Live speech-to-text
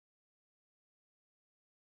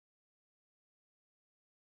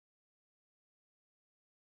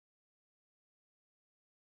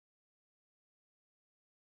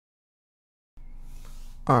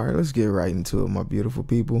All right, let's get right into it, my beautiful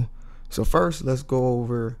people. So first, let's go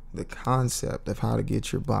over the concept of how to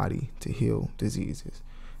get your body to heal diseases.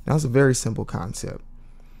 Now, it's a very simple concept.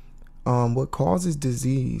 What causes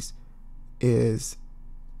disease is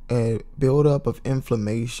a buildup of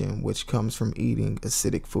inflammation, which comes from eating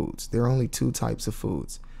acidic foods. There are only two types of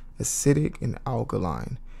foods, acidic and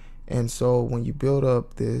alkaline. And so when you build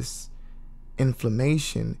up this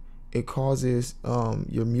inflammation, it causes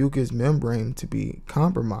your mucous membrane to be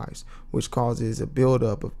compromised, which causes a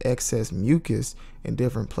buildup of excess mucus in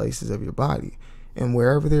different places of your body. And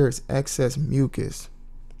wherever there is excess mucus,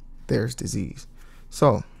 there's disease.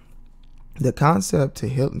 So the concept to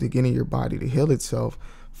getting your body to heal itself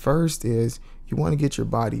first is you want to get your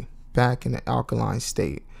body back in the alkaline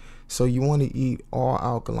state. So you want to eat all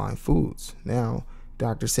alkaline foods. Now,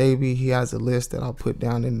 Dr. Sebi, he has a list that I'll put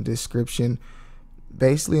down in the description.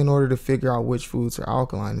 Basically, in order to figure out which foods are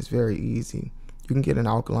alkaline, it's very easy. You can get an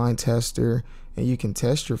alkaline tester and you can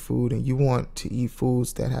test your food, and you want to eat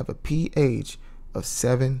foods that have a pH of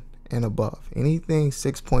 7 and above. Anything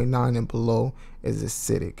 6.9 and below is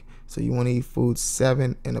acidic. So you want to eat foods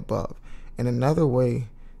 7 and above. And another way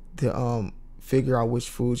to figure out which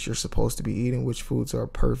foods you're supposed to be eating, which foods are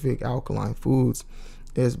perfect alkaline foods,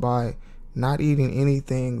 is by not eating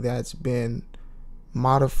anything that's been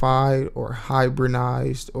modified or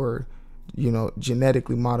hybridized or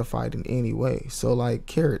genetically modified in any way. So like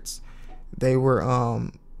carrots, they were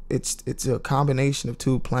it's a combination of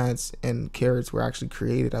two plants, and carrots were actually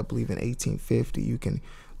created, I believe, in 1850. You can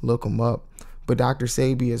look them up. But Dr.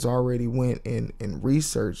 Sebi has already went and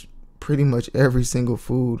researched pretty much every single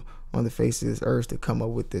food on the face of this earth to come up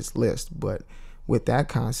with this list. But with that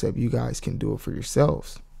concept, you guys can do it for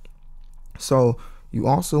yourselves. So you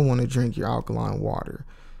also want to drink your alkaline water.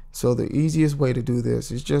 So the easiest way to do this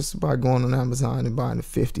is just by going on Amazon and buying a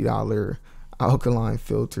 $50 alkaline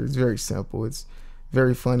filter. It's very simple. It's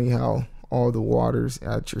very funny how all the waters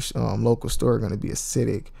at your local store are going to be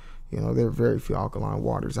acidic. There are very few alkaline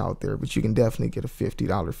waters out there, but you can definitely get a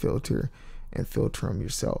 $50 filter and filter them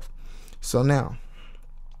yourself. So now,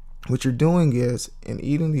 what you're doing is, in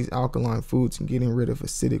eating these alkaline foods and getting rid of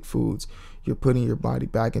acidic foods, you're putting your body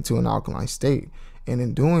back into an alkaline state. And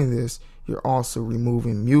in doing this, you're also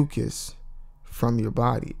removing mucus from your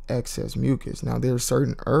body, excess mucus. Now, there are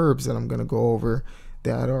certain herbs that I'm going to go over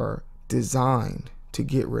that are designed to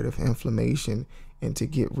get rid of inflammation and to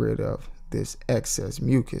get rid of this excess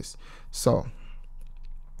mucus. So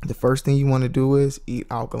the first thing you want to do is eat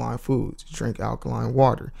alkaline foods, drink alkaline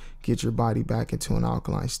water, get your body back into an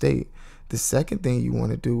alkaline state. The second thing you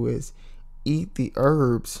want to do is eat the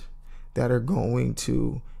herbs that are going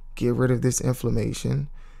to get rid of this inflammation,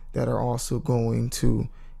 that are also going to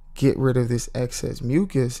get rid of this excess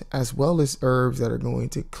mucus, as well as herbs that are going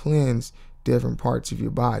to cleanse different parts of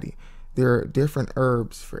your body. There are different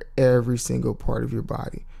herbs for every single part of your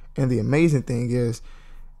body. And the amazing thing is,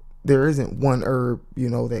 there isn't one herb,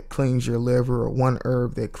 that cleans your liver, or one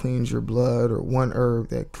herb that cleans your blood, or one herb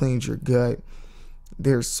that cleans your gut.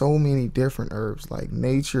 There's so many different herbs. Like,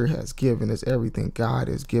 nature has given us everything. God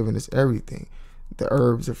has given us everything. The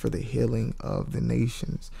herbs are for the healing of the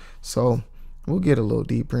nations. So we'll get a little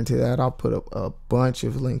deeper into that. I'll put up a bunch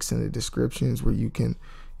of links in the descriptions where you can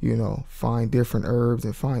find different herbs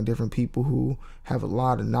and find different people who have a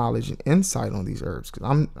lot of knowledge and insight on these herbs,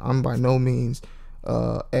 because I'm by no means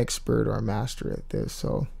expert or a master at this.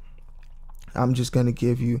 So I'm just going to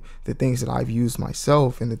give you the things that I've used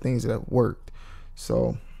myself and the things that have worked.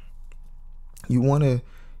 So you want to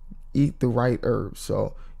eat the right herbs.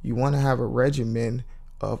 So you want to have a regimen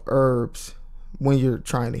of herbs when you're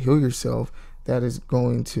trying to heal yourself that is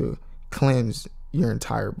going to cleanse your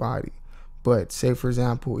entire body. But say, for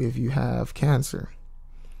example, if you have cancer,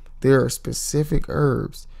 there are specific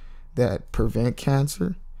herbs that prevent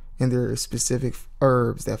cancer, and there are specific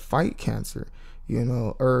herbs that fight cancer.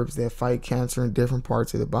 Herbs that fight cancer in different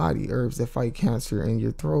parts of the body, herbs that fight cancer in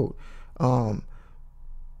your throat.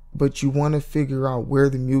 But you want to figure out where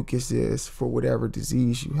the mucus is for whatever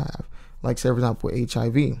disease you have. Like, say, for example,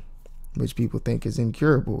 HIV, which people think is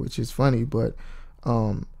incurable, which is funny, but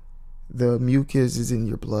the mucus is in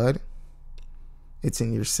your blood, it's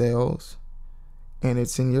in your cells, and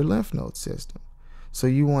it's in your lymph node system. So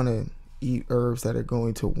you want to eat herbs that are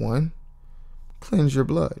going to, one, cleanse your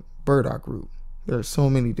blood. Burdock root. There are so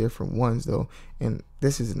many different ones, though, and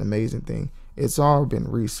this is an amazing thing. It's all been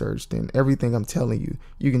researched, and everything I'm telling you,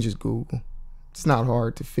 you can just Google. It's not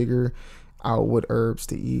hard to figure out what herbs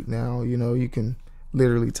to eat now. You can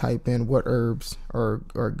literally type in what herbs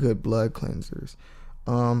are good blood cleansers.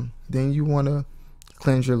 Then you want to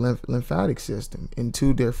cleanse your lymphatic system in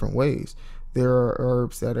two different ways. There are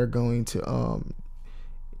herbs that are going to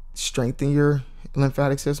strengthen your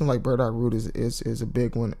lymphatic system, like burdock root is a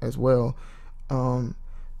big one as well. And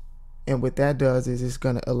what that does is it's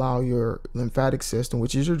going to allow your lymphatic system,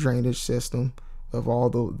 which is your drainage system of all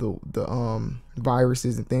the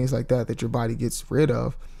viruses and things like that your body gets rid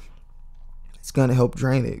of. It's going to help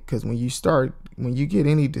drain it, because when you get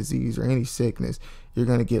any disease or any sickness, you're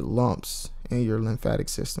going to get lumps in your lymphatic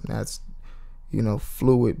system. That's,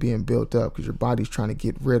 fluid being built up because your body's trying to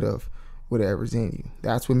get rid of whatever's in you.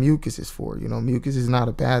 That's what mucus is for. Mucus is not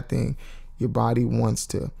a bad thing. Your body wants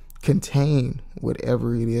to contain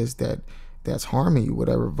whatever it is that's harming you,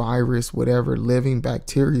 whatever virus, whatever living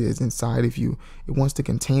bacteria is inside of you. It wants to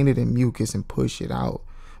contain it in mucus and push it out.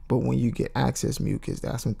 But when you get excess mucus,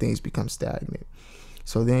 that's when things become stagnant.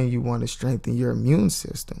 So then you want to strengthen your immune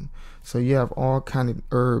system. So you have all kind of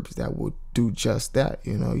herbs that will do just that.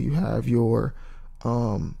 You have your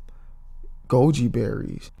Goji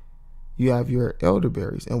Berries, you have your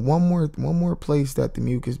elderberries, and one more place that the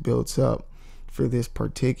mucus builds up for this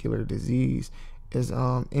particular disease is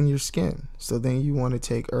in your skin. So then you want to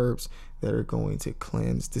take herbs that are going to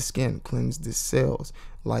cleanse the skin, cleanse the cells,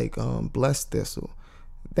 like blessed thistle.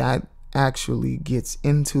 That actually gets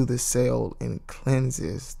into the cell and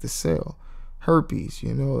cleanses the cell. Herpes,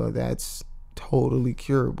 that's totally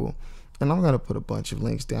curable. And I'm going to put a bunch of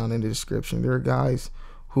links down in the description. There are guys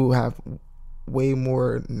who have way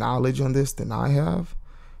more knowledge on this than I have,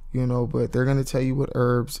 but they're going to tell you what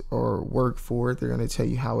herbs or work for it. They're going to tell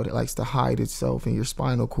you how it likes to hide itself in your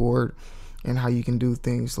spinal cord, and how you can do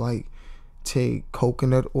things like take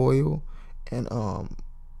coconut oil and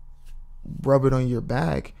rub it on your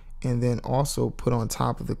back, and then also put on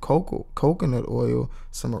top of the coconut oil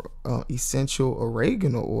some essential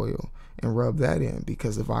oregano oil and rub that in,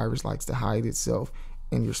 because the virus likes to hide itself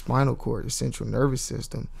in your spinal cord, your central nervous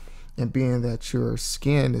system. And being that your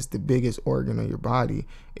skin is the biggest organ of your body,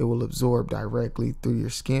 it will absorb directly through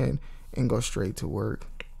your skin and go straight to work.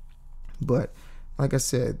 But like I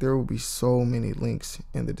said, there will be so many links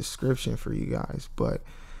in the description for you guys. But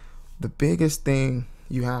the biggest thing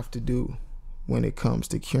you have to do when it comes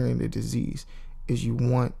to curing the disease is you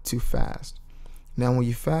want to fast. Now, when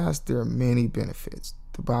you fast, there are many benefits.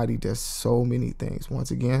 The body does so many things.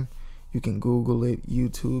 Once again, you can Google it,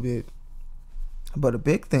 YouTube it. But a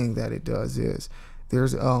big thing that it does is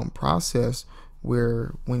there's a process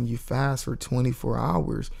where when you fast for 24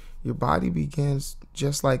 hours, your body begins,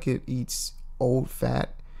 just like it eats old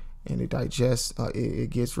fat and it digests, it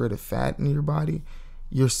gets rid of fat in your body.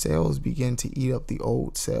 Your cells begin to eat up the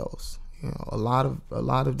old cells. A lot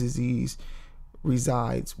of disease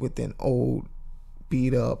resides within old,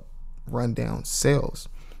 beat up, rundown cells,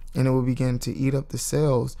 and it will begin to eat up the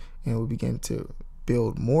cells, and it will begin to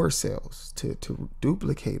build more cells to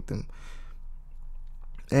duplicate them.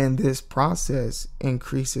 And this process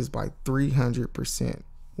increases by 300%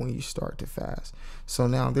 when you start to fast. So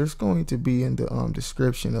now there's going to be in the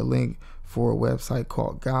description a link for a website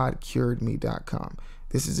called GodCuredMe.com.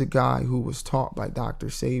 This is a guy who was taught by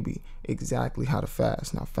Dr.sebi exactly how to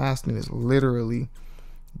fast. Now, fasting is literally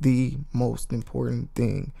the most important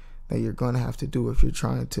thing that you're going to have to do if you're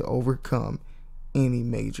trying to overcome any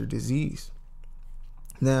major disease.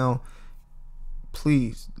 Now,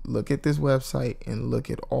 please look at this website and look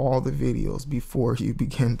at all the videos before you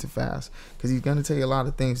begin to fast, because he's going to tell you a lot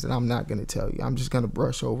of things that I'm not going to tell you. I'm just going to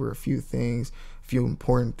brush over a few things, a few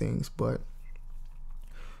important things. But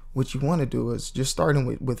what you want to do is just starting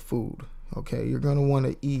with food. Okay, you're going to want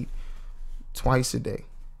to eat twice a day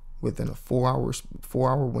within a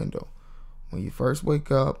 4-hour window. When you first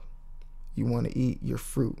wake up, you want to eat your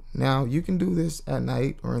fruit. Now, you can do this at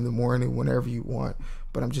night or in the morning, whenever you want,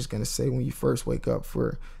 but I'm just going to say when you first wake up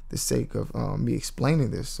for the sake of me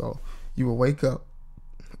explaining this. So you will wake up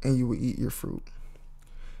and you will eat your fruit,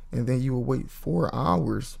 and then you will wait 4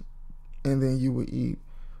 hours, and then you will eat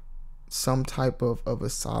some type of a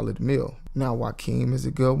solid meal. Now, Joaquin is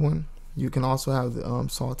a good one. You can also have the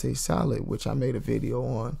sauté salad, which I made a video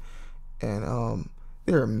on, and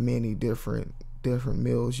there are many different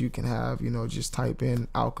meals you can have. Just type in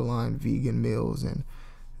alkaline vegan meals and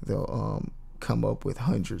they'll come up with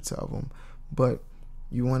hundreds of them. But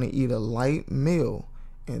you want to eat a light meal,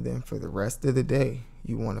 and then for the rest of the day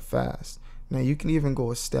you want to fast. Now, you can even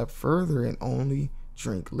go a step further and only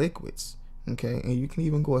drink liquids. Okay, and you can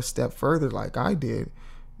even go a step further like I did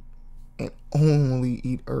and only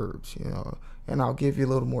eat herbs, and I'll give you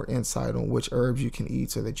a little more insight on which herbs you can eat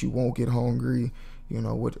so that you won't get hungry,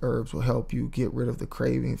 what herbs will help you get rid of the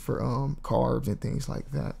craving for carbs and things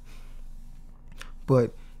like that.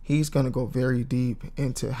 But he's going to go very deep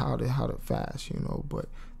into how to fast, but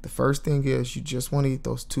The first thing is you just want to eat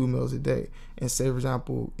those 2 meals a day. And say, for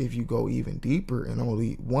example, if you go even deeper and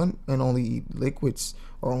only eat liquids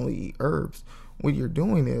or only eat herbs, what you're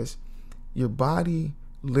doing is your body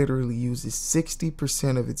literally uses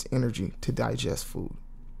 60% of its energy to digest food.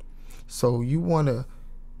 So you want to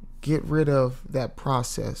get rid of that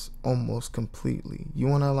process almost completely. You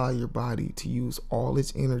want to allow your body to use all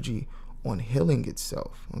its energy on healing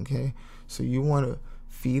itself, okay? So you want to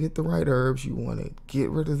feed it the right herbs, you want to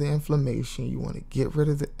get rid of the inflammation, you want to get rid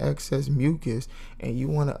of the excess mucus, and you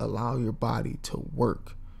want to allow your body to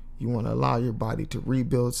work. You want to allow your body to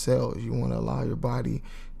rebuild cells. You want to allow your body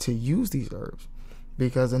to use these herbs.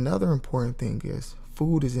 Because another important thing is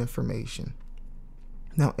food is information.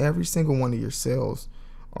 Now, every single one of your cells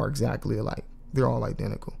are exactly alike. They're all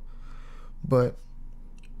identical. But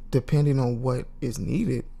depending on what is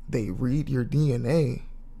needed, they read your DNA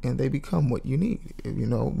and they become what you need. You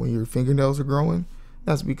know, when your fingernails are growing,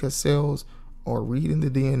 that's because cells are reading the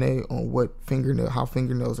DNA on how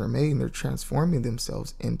fingernails are made, and they're transforming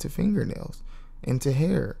themselves into fingernails, into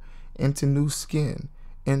hair, into new skin,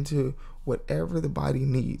 into whatever the body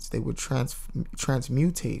needs. They would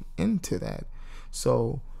transmutate into that.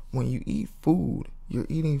 So when you eat food, you're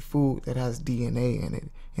eating food that has DNA in it,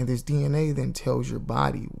 and this DNA then tells your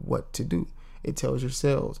body what to do. It tells your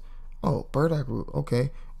cells, oh, burdock root,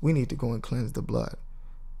 okay, we need to go and cleanse the blood.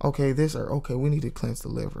 Okay, we need to cleanse the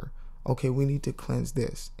liver. Okay, we need to cleanse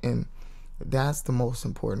this. And that's the most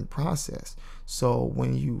important process. So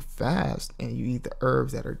when you fast and you eat the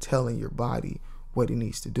herbs that are telling your body what it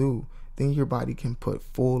needs to do, then your body can put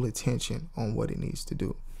full attention on what it needs to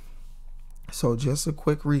do. So just a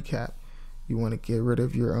quick recap. You want to get rid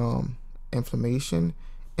of your inflammation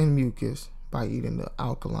and mucus by eating the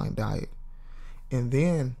alkaline diet. And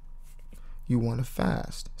then you want to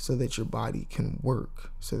fast so that your body can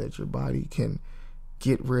work, so that your body can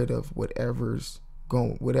get rid of whatever's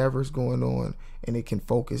going on, and it can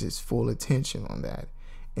focus its full attention on that.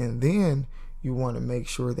 And then you want to make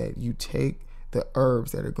sure that you take the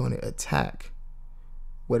herbs that are going to attack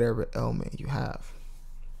whatever ailment you have.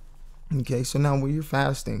 Okay, so now when you're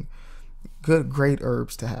fasting, great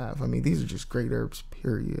herbs to have. I mean, these are just great herbs,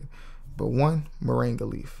 period. But one,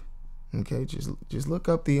 moringa leaf. Okay, just look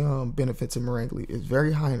up the benefits of moringa leaf. It's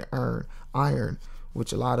very high in iron,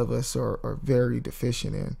 which a lot of us are very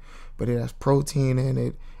deficient in. But it has protein in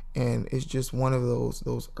it, and it's just one of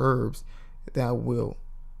those herbs that will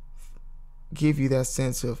give you that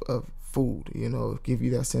sense of food, you know, give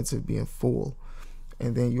you that sense of being full.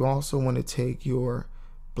 And then you also want to take your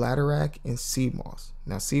bladderwrack and sea moss.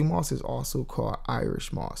 Now, sea moss is also called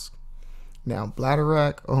Irish moss. Now,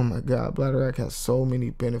 bladderwrack, oh my God, bladderwrack has so many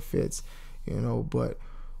benefits, you know. But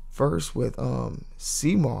first with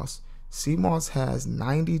sea moss has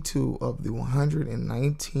 92 of the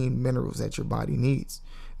 119 minerals that your body needs.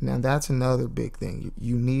 Now, that's another big thing.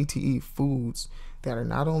 You need to eat foods that are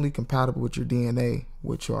not only compatible with your DNA,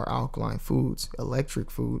 which are alkaline foods, electric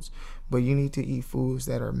foods, but you need to eat foods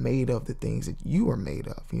that are made of the things that you are made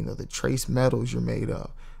of, you know, the trace metals you're made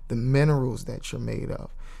of, the minerals that you're made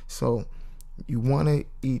of. So you want to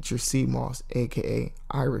eat your sea moss, aka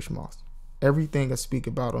Irish moss. Everything I speak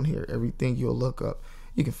about on here, everything you'll look up,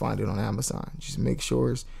 you can find it on Amazon. Just make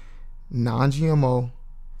sure it's non-GMO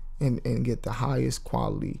and get the highest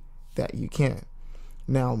quality that you can.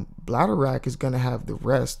 Now, bladderwrack is going to have the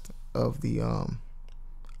rest of the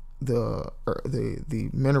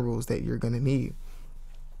minerals that you're going to need,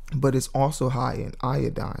 but it's also high in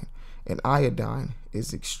iodine, and iodine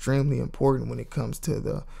is extremely important when it comes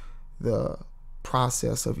to the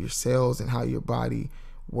process of your cells and how your body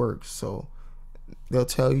works. So they'll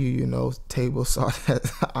tell you, you know, table salt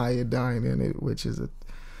has iodine in it, which is the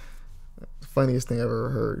funniest thing I've ever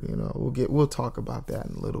heard. You know, we'll talk about that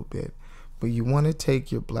in a little bit. But you want to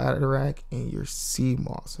take your bladderwrack and your sea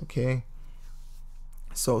moss, okay?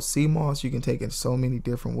 So sea moss you can take in so many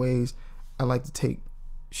different ways. I like to take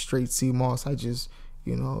straight sea moss. I just,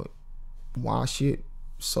 you know, wash it,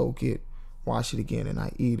 soak it, wash it again, and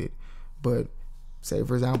I eat it. But say,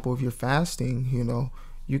 for example, if you're fasting, you know,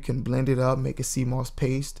 you can blend it up, make a sea moss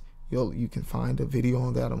paste. You can find a video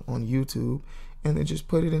on that on YouTube, and then just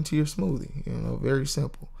put it into your smoothie. You know, very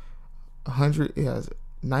simple. It has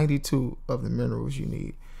 92 of the minerals you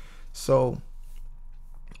need. So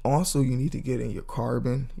also you need to get in your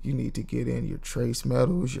carbon, you need to get in your trace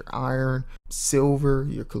metals, your iron, silver,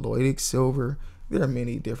 your colloidal silver. There are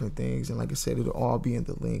many different things, and like I said, it'll all be in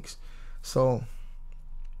the links. So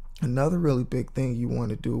another really big thing you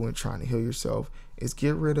want to do when trying to heal yourself is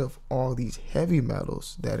get rid of all these heavy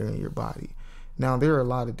metals that are in your body. Now, there are a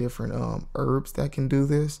lot of different herbs that can do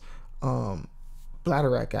this,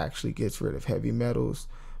 bladderwrack actually gets rid of heavy metals,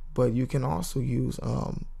 but you can also use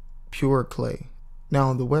pure clay. Now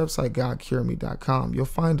on the website godcureme.com, you'll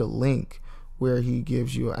find a link where he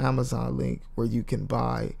gives you an Amazon link where you can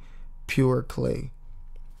buy pure clay.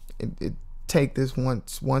 It take this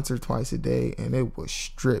once or twice a day, and it will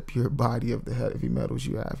strip your body of the heavy metals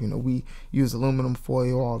you have. You know, we use aluminum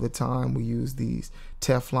foil all the time. We use these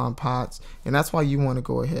Teflon pots, and that's why you want to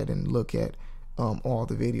go ahead and look at all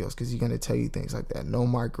the videos, because he's going to tell you things like that. No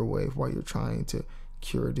microwave while you're trying to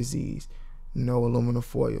cure a disease. No aluminum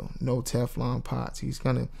foil. No Teflon pots. He's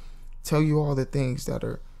going to tell you all the things that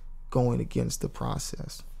are going against the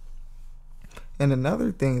process. And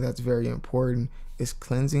another thing that's very important is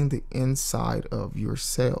cleansing the inside of your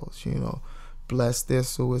cells. You know, blessed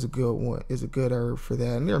thistle is a good one, is a good herb for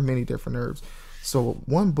that, and there are many different herbs. So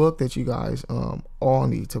one book that you guys all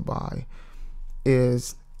need to buy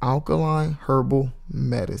is Alkaline Herbal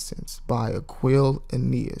Medicines by Aquil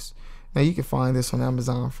Aeneas. Now you can find this on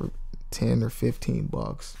Amazon for 10 or 15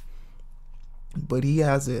 bucks, but he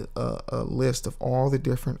has a list of all the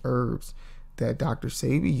different herbs that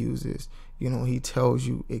Dr.Sebi uses. You know, he tells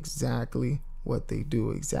you exactly what they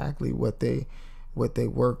do, exactly what they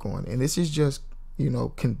work on. And this is just, you know,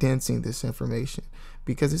 condensing this information,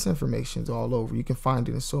 because this information is all over. You can find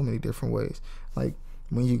it in so many different ways. Like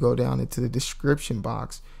when you go down into the description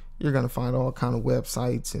box, you're going to find all kind of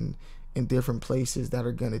websites and different places that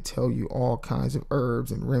are going to tell you all kinds of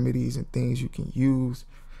herbs and remedies and things you can use.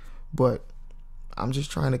 But I'm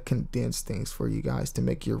just trying to condense things for you guys to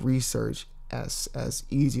make your research as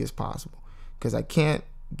easy as possible, because I can't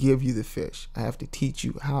give you the fish. I have to teach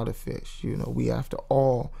you how to fish. You know, we have to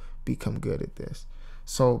all become good at this.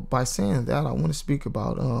 So by saying that, I want to speak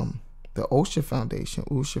about the Usha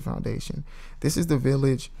Foundation. This is the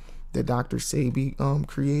village that Dr.Sebi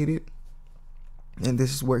created, and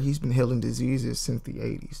this is where he's been healing diseases since the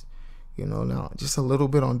 80s. You know, now just a little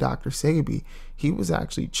bit on Dr.Sebi. He was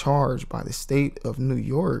actually charged by the state of New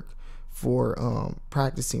York for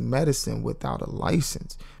practicing medicine without a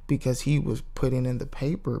license, because he was putting in the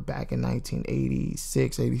paper back in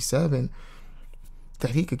 1986, 87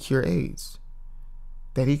 that he could cure AIDS,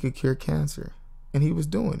 that he could cure cancer, and he was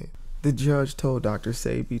doing it. The judge told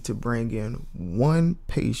Dr.Sebi to bring in one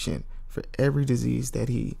patient for every disease that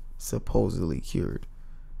he supposedly cured.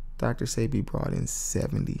 Dr.Sebi brought in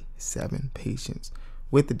 77 patients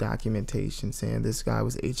with the documentation saying this guy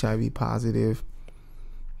was HIV positive.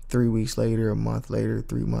 3 weeks later, a month later,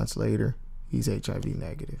 3 months later, he's HIV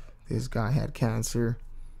negative. This guy had cancer.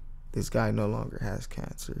 This guy no longer has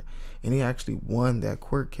cancer, and he actually won that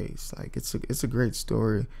court case. Like, it's a great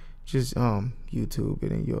story. Just YouTube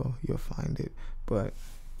it and you'll find it. But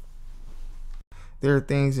there are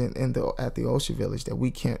things at the Usha Village that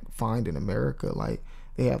we can't find in America. Like,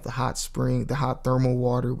 they have the hot spring, the hot thermal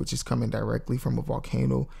water, which is coming directly from a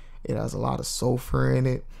volcano. It has a lot of sulfur in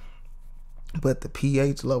it, but the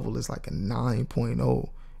pH level is like a 9.0.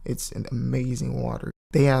 It's an amazing water.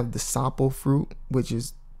 They have the sapo fruit, which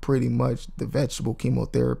is pretty much the vegetable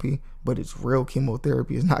chemotherapy, but it's real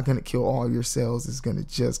chemotherapy. It's not going to kill all your cells. It's going to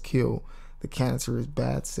just kill the cancerous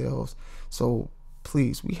bad cells. So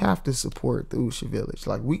please, we have to support the Usha Village.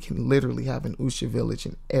 Like, we can literally have an Usha Village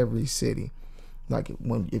in every city. Like,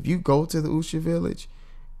 if you go to the Usha Village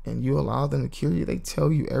and you allow them to cure you, they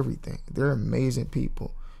tell you everything. They're amazing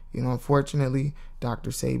people. You know, unfortunately,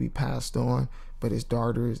 Dr.Sebi passed on, but his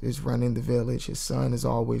daughter is running the village. His son is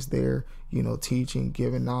always there, you know, teaching,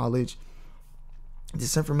 giving knowledge.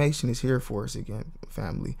 This information is here for us again,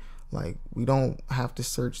 family. Like, we don't have to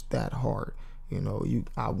search that hard. You know,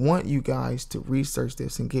 I want you guys to research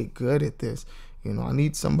this and get good at this. You know, I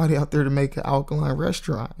need somebody out there to make an alkaline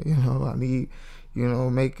restaurant. You know, I need, you know,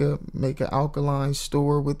 make an alkaline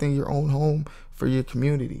store within your own home for your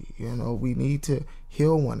community. You know, we need to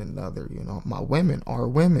heal one another. You know, our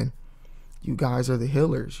women, you guys are the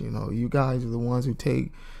healers. You know, you guys are the ones who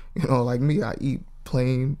take, you know, like me, I eat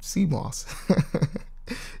plain sea moss.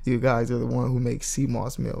 You guys are the one who make sea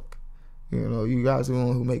moss milk. You know, you guys are the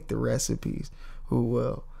one who make the recipes, who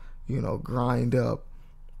will, you know, grind up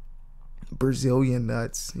Brazilian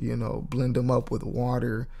nuts, you know, blend them up with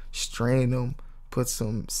water, strain them, put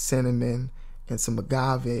some cinnamon and some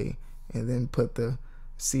agave, and then put the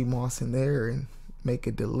sea moss in there and make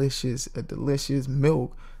a delicious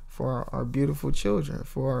milk for our beautiful children,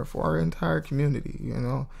 for our entire community, you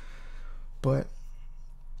know. But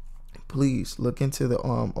please look into the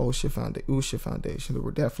Usha Foundation. There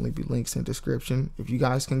will definitely be links in the description. If you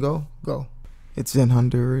guys can go. It's in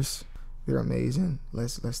Honduras. They're amazing.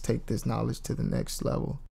 Let's take this knowledge to the next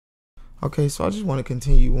level. Okay, so I just want to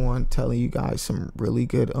continue on telling you guys some really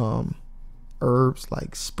good herbs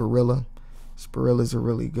like spirilla. Spirilla is a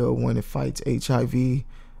really good one. It fights HIV,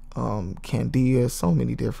 candida, so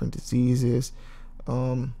many different diseases.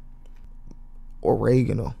 Oregano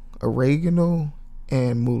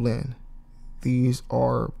and mullein. These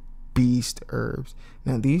are beast herbs.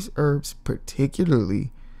 Now these herbs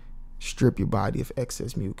particularly strip your body of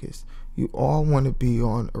excess mucus. You all want to be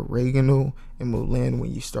on oregano and mullein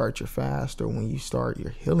when you start your fast or when you start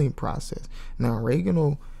your healing process. Now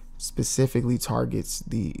oregano specifically targets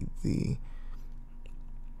the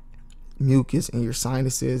mucus in your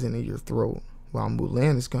sinuses and in your throat, while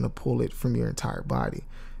mullein is going to pull it from your entire body.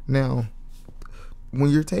 Now when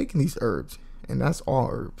you're taking these herbs, and that's all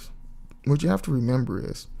herbs, what you have to remember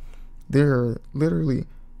is there are literally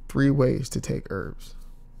 3 ways to take herbs.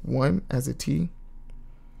 1, as a tea.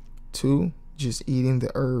 2, just eating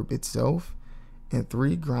the herb itself. And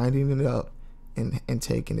 3, grinding it up and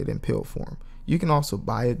taking it in pill form. You can also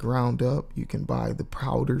buy it ground up. You can buy the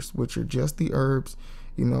powders, which are just the herbs,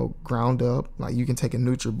 you know, ground up. Like you can take a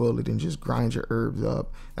NutriBullet and just grind your herbs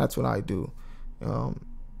up. That's what I do,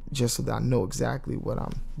 just so that I know exactly what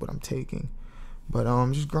I'm taking. But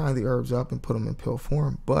just grind the herbs up and put them in pill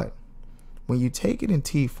form. But when you take it in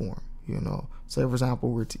tea form, you know, say for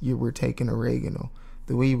example we're taking oregano,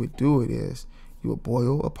 the way you would do it is you would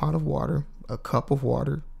boil a pot of water, a cup of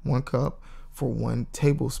water, 1 cup for 1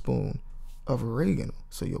 tablespoon of oregano.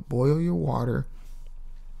 So you'll boil your water,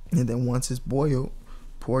 and then once it's boiled,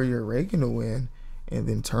 pour your oregano in, and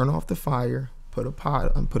then turn off the fire, put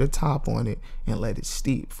a top on it, and let it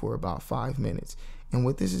steep for about 5 minutes. And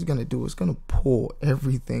what this is going to do is going to pull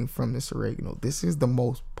everything from this oregano. This is the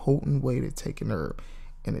most potent way to take an herb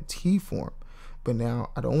in a tea form. But now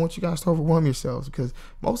I don't want you guys to overwhelm yourselves, because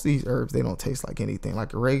most of these herbs, they don't taste like anything.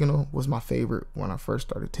 Like oregano was my favorite when I first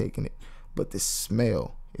started taking it, but the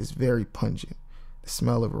smell is very pungent. The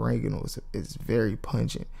smell of oregano is very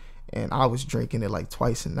pungent, and I was drinking it like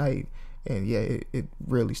twice a night, and yeah, it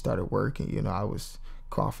really started working. You know, I was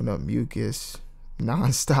coughing up mucus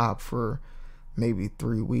nonstop for maybe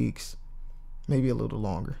 3 weeks, maybe a little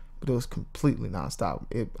longer, but it was completely nonstop.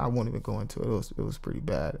 I won't even go into it. It was pretty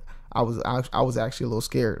bad. I was actually a little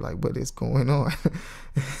scared, like, what is going on?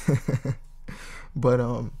 But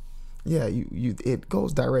yeah, it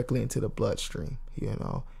goes directly into the bloodstream, you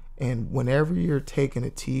know. And whenever you're taking a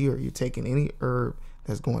tea or you're taking any herb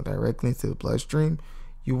that's going directly into the bloodstream,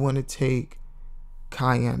 you want to take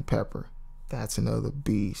cayenne pepper. That's another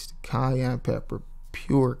beast. Cayenne pepper,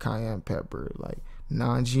 pure cayenne pepper, like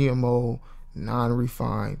non-GMO,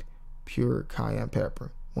 non-refined, pure cayenne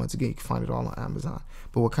pepper. Once again, you can find it all on Amazon.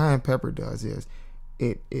 But what cayenne pepper does is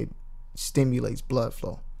it stimulates blood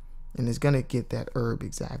flow, and it's going to get that herb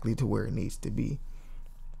exactly to where it needs to be.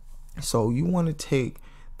 So you want to take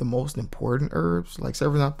the most important herbs, like say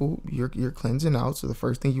for example, you're cleansing out. So the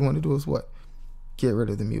first thing you want to do is what? Get rid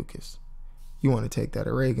of the mucus. You want to take that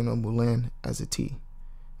oregano, mullein as a tea.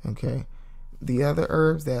 Okay. The other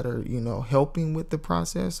herbs that are, you know, helping with the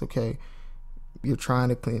process, okay, you're trying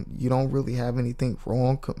to clean, you don't really have anything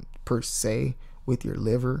wrong per se with your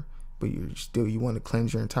liver, but you want to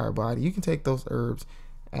cleanse your entire body. You can take those herbs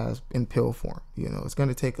as in pill form. You know, it's going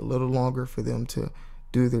to take a little longer for them to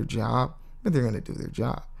do their job, but they're going to do their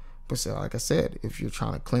job. But so, like I said, if you're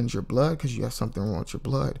trying to cleanse your blood because you have something wrong with your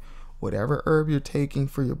blood, whatever herb you're taking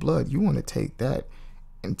for your blood, you want to take that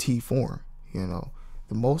in tea form. You know,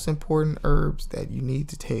 the most important herbs that you need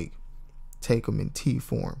to take them in tea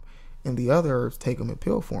form. And the other herbs, take them in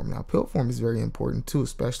pill form. Now, pill form is very important too,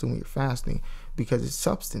 especially when you're fasting, because it's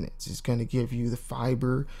substance. It's going to give you the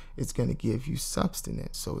fiber. It's going to give you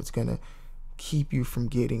substance. So it's going to keep you from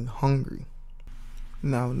getting hungry.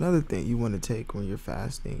 Now, another thing you want to take when you're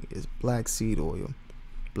fasting is black seed oil.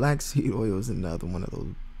 Black seed oil is another one of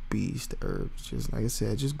those beast herbs. Just like I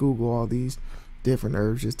said, just Google all these different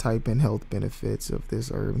herbs. Just type in health benefits of this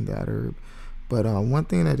herb and that herb. But one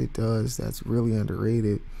thing that it does that's really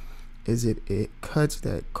underrated is it cuts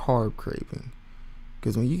that carb craving.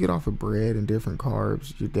 Because when you get off of bread and different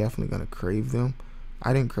carbs, you're definitely going to crave them.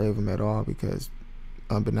 I didn't crave them at all because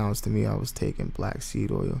unbeknownst to me, I was taking black seed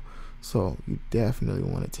oil. So you definitely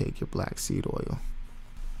want to take your black seed oil.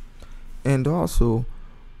 And also,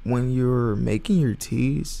 when you're making your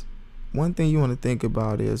teas, one thing you want to think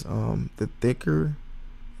about is the thicker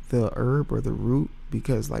the herb or the root,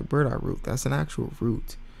 because like burdock root, that's an actual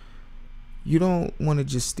root. You don't want to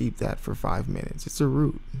just steep that for 5 minutes. It's a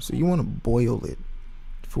root. So you want to boil it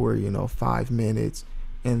for, 5 minutes,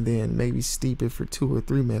 and then maybe steep it for 2 or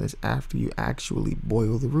 3 minutes after you actually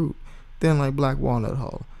boil the root. Then like black walnut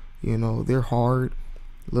hull, they're hard,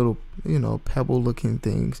 little, pebble looking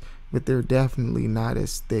things, but they're definitely not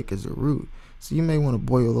as thick as a root. So you may want to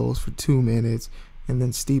boil those for 2 minutes and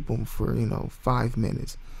then steep them for 5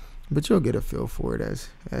 minutes. But you'll get a feel for it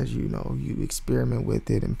as you experiment with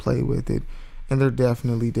it and play with it. And there are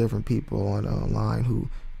definitely different people online who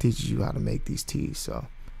teaches you how to make these teas. So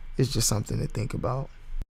it's just something to think about.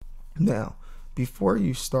 Now, before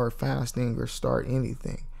you start fasting or start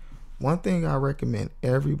anything, one thing I recommend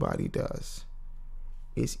everybody does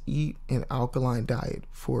is eat an alkaline diet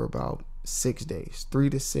for about 6 days, 3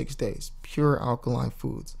 to 6 days, pure alkaline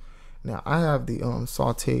foods. Now, I have the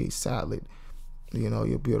sauteed salad.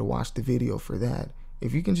 You'll be able to watch the video for that.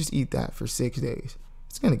 If you can just eat that for 6 days,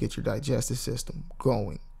 it's going to get your digestive system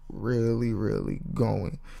going, really, really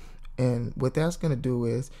going. And what that's going to do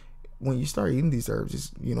is when you start eating these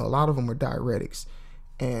herbs, a lot of them are diuretics,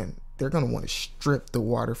 and they're going to want to strip the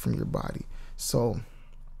water from your body. So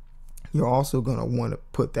you're also going to want to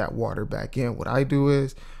put that water back in. What I do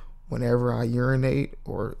is whenever I urinate,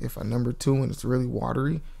 or if I number 2 and it's really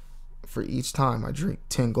watery, for each time I drink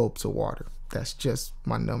 10 gulps of water. That's just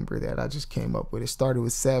my number that I just came up with. It started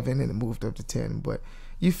with 7 and it moved up to 10, but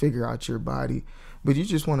you figure out your body. But you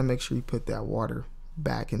just want to make sure you put that water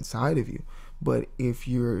back inside of you. But if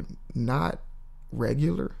you're not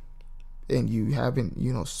regular and you haven't,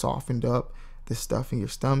 softened up the stuff in your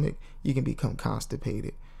stomach, you can become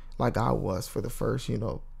constipated. Like I was for the first,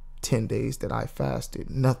 10 days that I fasted.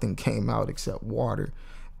 Nothing came out except water.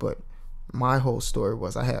 But my whole story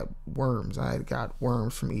was I had worms. I had got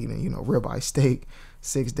worms from eating, ribeye steak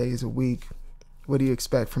 6 days a week. What do you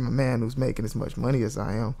expect from a man who's making as much money as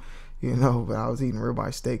I am? But I was eating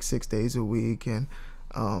ribeye steak 6 days a week and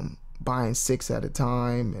buying 6 at a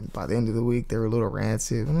time. And by the end of the week, they were a little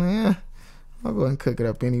rancid. I'm like, I'll go ahead and cook it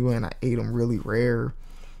up anyway. And I ate them really rare.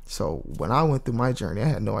 So when I went through my journey, I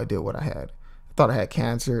had no idea what I had. I thought I had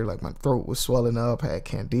cancer, like my throat was swelling up, I had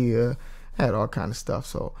candida, I had all kind of stuff.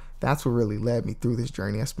 So that's what really led me through this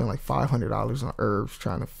journey. I spent like $500 on herbs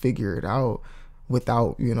trying to figure it out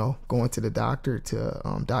without, going to the doctor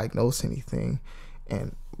to diagnose anything.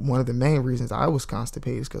 And one of the main reasons I was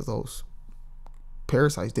constipated is because those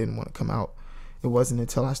parasites didn't want to come out. It wasn't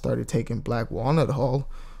until I started taking black walnut hull,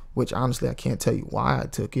 which honestly I can't tell you why I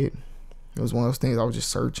took it. It was one of those things I was just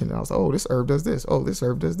searching and I was like, oh, this herb does this. Oh, this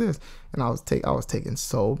herb does this. And I was taking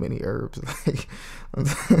so many herbs. Like I'm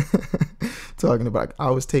talking about, I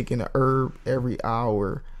was taking an herb every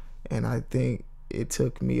hour, and I think it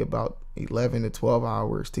took me about 11 to 12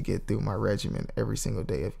 hours to get through my regimen every single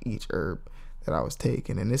day of each herb that I was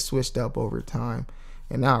taking. And it switched up over time.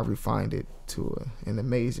 And now I refined it to an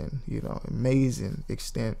amazing, amazing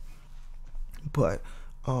extent. But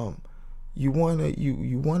you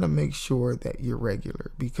wanna make sure that you're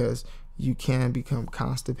regular, because you can become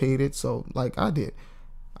constipated. So like I did,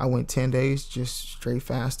 I went 10 days just straight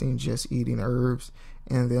fasting, just eating herbs,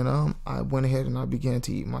 and then I went ahead and I began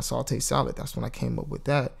to eat my sauteed salad. That's when I came up with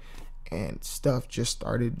that, and stuff just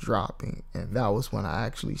started dropping, and that was when I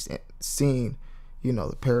actually seen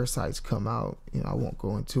the parasites come out. I won't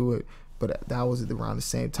go into it, but that was around the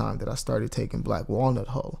same time that I started taking black walnut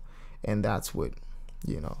hull, and that's what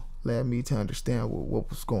led me to understand what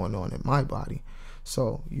was going on in my body.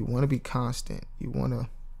 So you want to be constant. You want to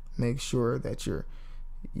make sure that your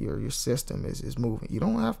system is moving. You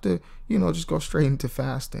don't have to just go straight into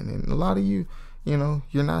fasting. And a lot of you're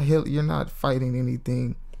not fighting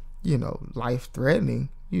anything life threatening.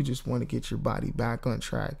 You just want to get your body back on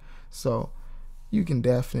track. So you can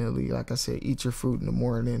definitely, like I said, eat your fruit in the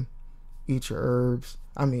morning, eat your herbs,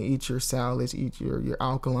 eat your salads, eat your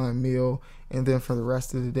alkaline meal, and then for the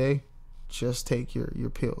rest of the day, just take your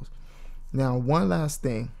pills. Now, one last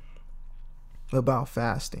thing about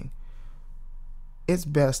fasting. It's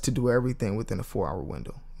best to do everything within a 4-hour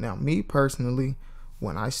window. Now, me personally,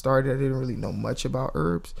 when I started, I didn't really know much about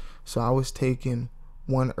herbs, so I was taking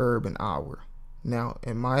 1 herb an hour. Now,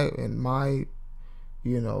 in my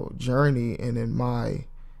journey and in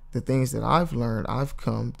the things that I've learned, I've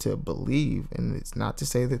come to believe, and it's not to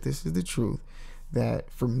say that this is the truth,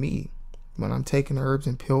 that for me, when I'm taking herbs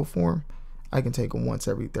in pill form, I can take them once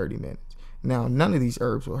every 30 minutes. Now, none of these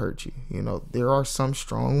herbs will hurt you. There are some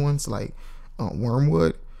strong ones like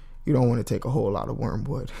wormwood. You don't want to take a whole lot of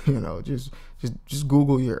wormwood. Just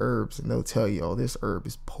Google your herbs and they'll tell you, oh, this herb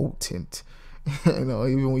is potent.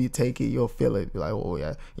 Even when you take it, you'll feel it. Like, oh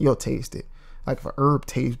yeah, you'll taste it. Like if a herb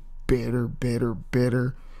tastes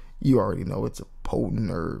bitter, you already know it's a potent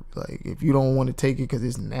herb. Like if you don't want to take it because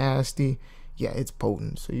it's nasty, yeah, it's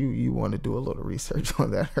potent. So you want to do a little research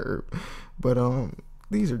on that herb. But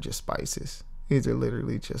these are just spices. These are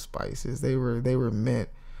literally just spices. They were meant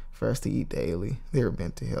for us to eat daily. They were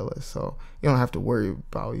meant to heal us. So you don't have to worry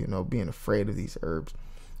about being afraid of these herbs.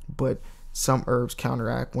 But some herbs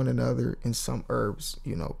counteract one another, and some herbs,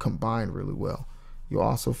 combine really well. You'll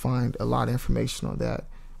also find a lot of information on that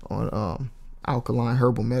on Alkaline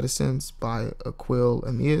Herbal Medicines by Aquil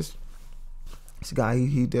Amias. This guy,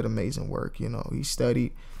 he did amazing work. He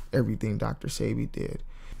studied everything Dr.sebi did.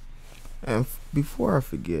 And before I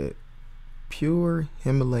forget, pure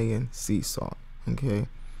Himalayan sea salt. Okay,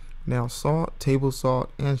 now salt, table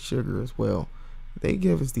salt, and sugar as well, they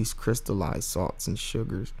give us these crystallized salts and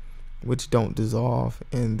sugars which don't dissolve,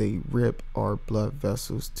 and they rip our blood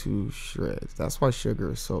vessels to shreds. That's why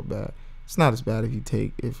sugar is so bad. It's not as bad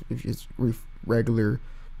if it's regular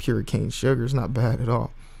pure cane sugar. It's not bad at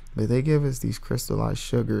all, but they give us these crystallized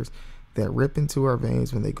sugars that rip into our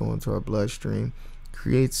veins when they go into our bloodstream,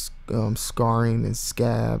 creates scarring and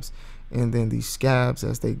scabs, and then these scabs,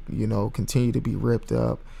 as they continue to be ripped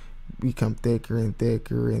up, become thicker and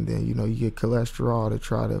thicker, and then you get cholesterol to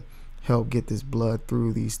try to help get this blood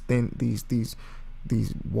through these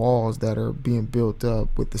walls that are being built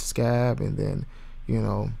up with the scab, and then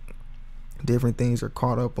different things are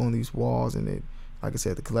caught up on these walls, and it, like I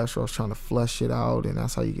said, the cholesterol is trying to flush it out, and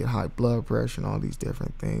that's how you get high blood pressure and all these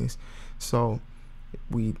different things. So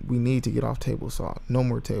we need to get off table salt. No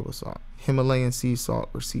more table salt. Himalayan sea salt,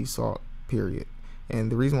 or sea salt, period.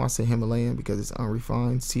 And the reason why I say Himalayan, because it's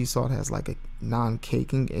unrefined. Sea salt has like a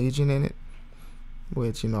non-caking agent in it,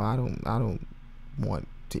 which I don't want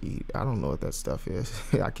to eat. I don't know what that stuff is.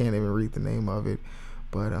 I can't even read the name of it.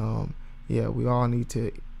 But yeah, we all need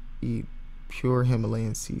to eat pure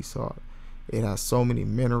Himalayan sea salt. It has so many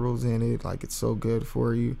minerals in it, like it's so good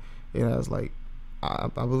for you. It has like I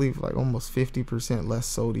believe like almost 50% less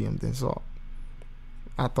sodium than salt.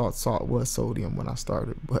 I thought salt was sodium when I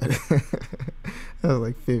started, but it was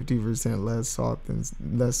like 50%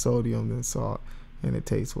 less sodium than salt, and it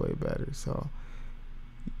tastes way better. So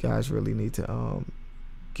you guys really need to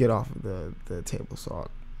get off of the table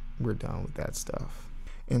salt. We're done with that stuff.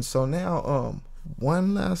 And so now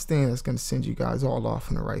one last thing that's going to send you guys all off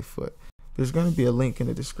on the right foot. There's going to be a link in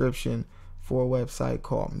the description for a website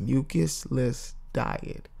called Mucusless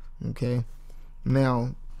Diet. Okay,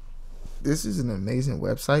 now this is an amazing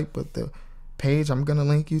website, but the page I'm going to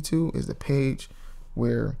link you to is the page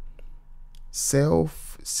where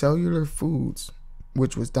Cellular Foods,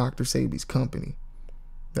 which was Dr.sebi's company,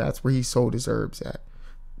 that's where he sold his herbs at.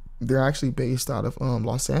 They're actually based out of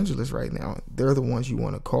Los Angeles right now. They're the ones you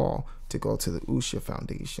want to call to go to the Usha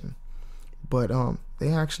Foundation. But they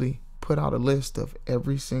actually put out a list of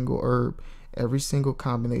every single herb, every single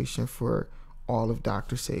combination for all of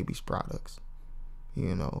Dr.sebi's products.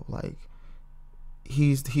 Like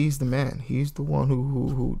he's the man. He's the one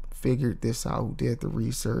who figured this out, who did the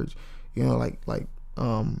research. Like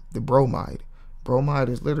the bromide. Bromide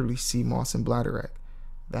is literally sea moss and bladderwrack.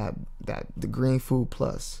 That the Green Food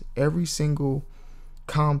Plus, every single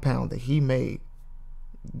compound that he made,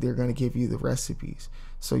 they're going to give you the recipes,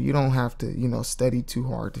 so you don't have to study too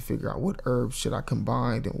hard to figure out what herbs should I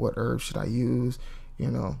combine and what herbs should I use.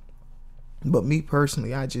 But me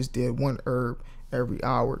personally, I just did one herb every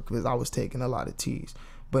hour because I was taking a lot of teas.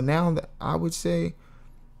 But now that I would say,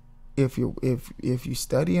 if you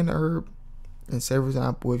study an herb, and say for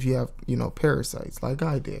example, if you have parasites like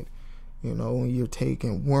I did, when you're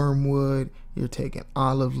taking wormwood, you're taking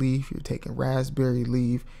olive leaf, you're taking raspberry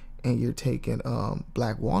leaf, and you're taking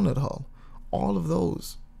black walnut hull. All of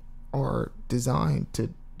those are designed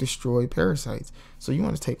to destroy parasites. So you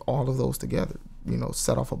want to take all of those together,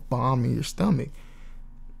 set off a bomb in your stomach.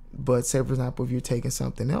 But say for example, if you're taking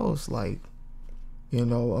something else like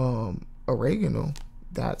oregano,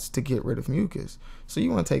 that's to get rid of mucus. So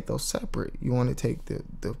you want to take those separate. You want to take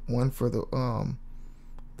the one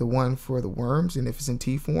for the worms, and if it's in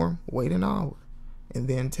tea form, wait an hour, and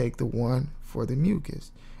then take the one for the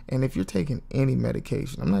mucus. And if you're taking any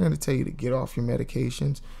medication, I'm not going to tell you to get off your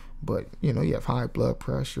medications, but you have high blood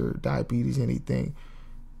pressure, diabetes, anything,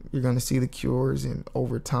 you're going to see the cures, and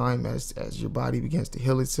over time, as your body begins to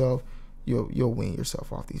heal itself, you'll wean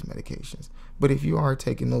yourself off these medications. But if you are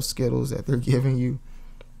taking those Skittles that they're giving you,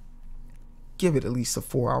 give it at least a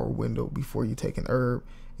 4-hour window before you take an herb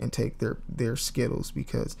and take their Skittles,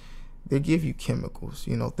 because they give you chemicals,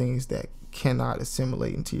 things that cannot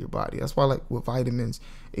assimilate into your body. That's why, like with vitamins,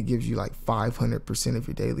 it gives you like 500% of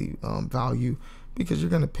your daily value, because you're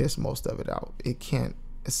going to piss most of it out. It can't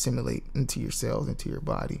assimilate into your cells, into your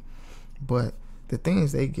body. But the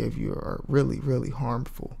things they give you are really, really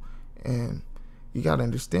harmful. And you got to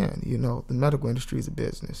understand, the medical industry is a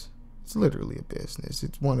business. It's literally a business.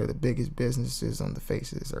 It's one of the biggest businesses on the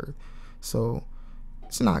face of this earth. So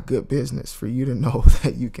it's not good business for you to know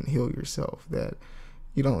that you can heal yourself, that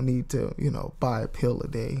you don't need to, buy a pill a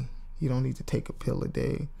day. You don't need to take a pill a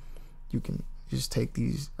day. You can just take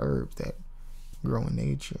these herbs that grow in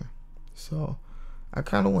nature. So I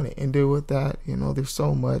kind of want to end it with that. You know, there's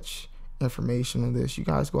so much information on this. You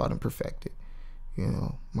guys go out and perfect it. You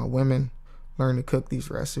know, my women, learn to cook these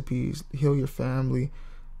recipes, heal your family.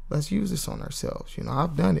 Let's use this on ourselves. You know,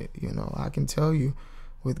 I've done it. You know, I can tell you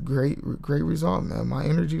with great result, man. My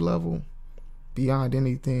energy level beyond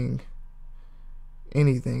anything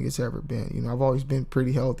it's ever been. You know, I've always been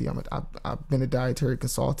pretty healthy. I've been a dietary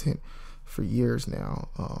consultant for years now.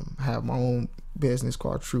 I have my own business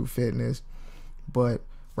called True Fitness, but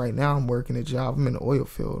right now I'm working a job. I'm in the oil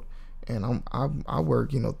field, and I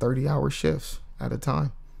work, you know, 30-hour shifts at a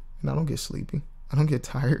time, and I don't get sleepy. I don't get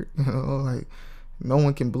tired. You know, like, no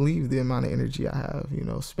one can believe the amount of energy I have. You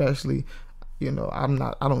know, especially, you know, I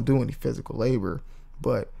don't do any physical labor,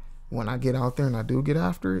 but when I get out there and I do get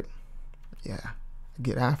after it, yeah, I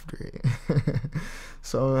get after it.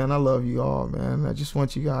 So, man, I love you all, man. I just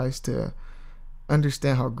want you guys to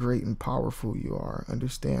understand how great and powerful you are,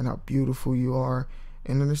 understand how beautiful you are,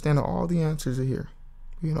 and understand that all the answers are here.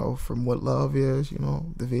 You know, from what love is, you know,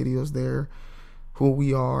 the videos there, who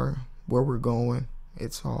we are, where we're going,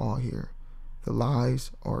 it's all here. The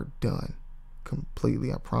lies are done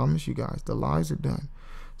completely. I promise you guys, the lies are done.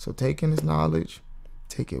 So take in this knowledge,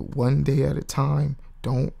 take it one day at a time.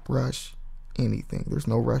 Don't rush anything. There's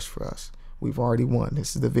no rush for us. We've already won.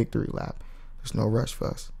 This is the victory lap. There's no rush for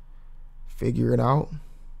us. Figure it out.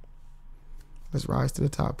 Let's rise to the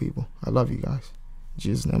top, people. I love you guys. In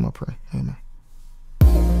Jesus' name I pray. Amen.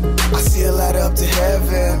 I see a ladder up to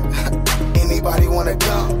heaven. Anybody wanna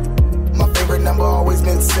come? My favorite number always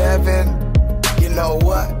been 7. You know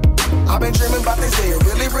what? I've been dreaming about this day a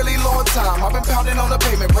really long time. I've been pounding on the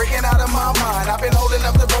pavement, breaking out of my mind. I've been holding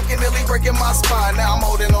up the broken, nearly breaking my spine. Now I'm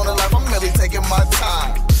holding on to life, I'm really taking my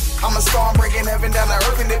time. I'm a star, I'm breaking heaven down to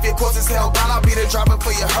earth. And if your course is held down, I'll be the driver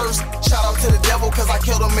for your hearse. Shout out to the devil, cause I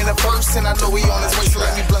killed him in the verse. And I know he on his way, so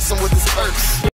let me bless him with his curse.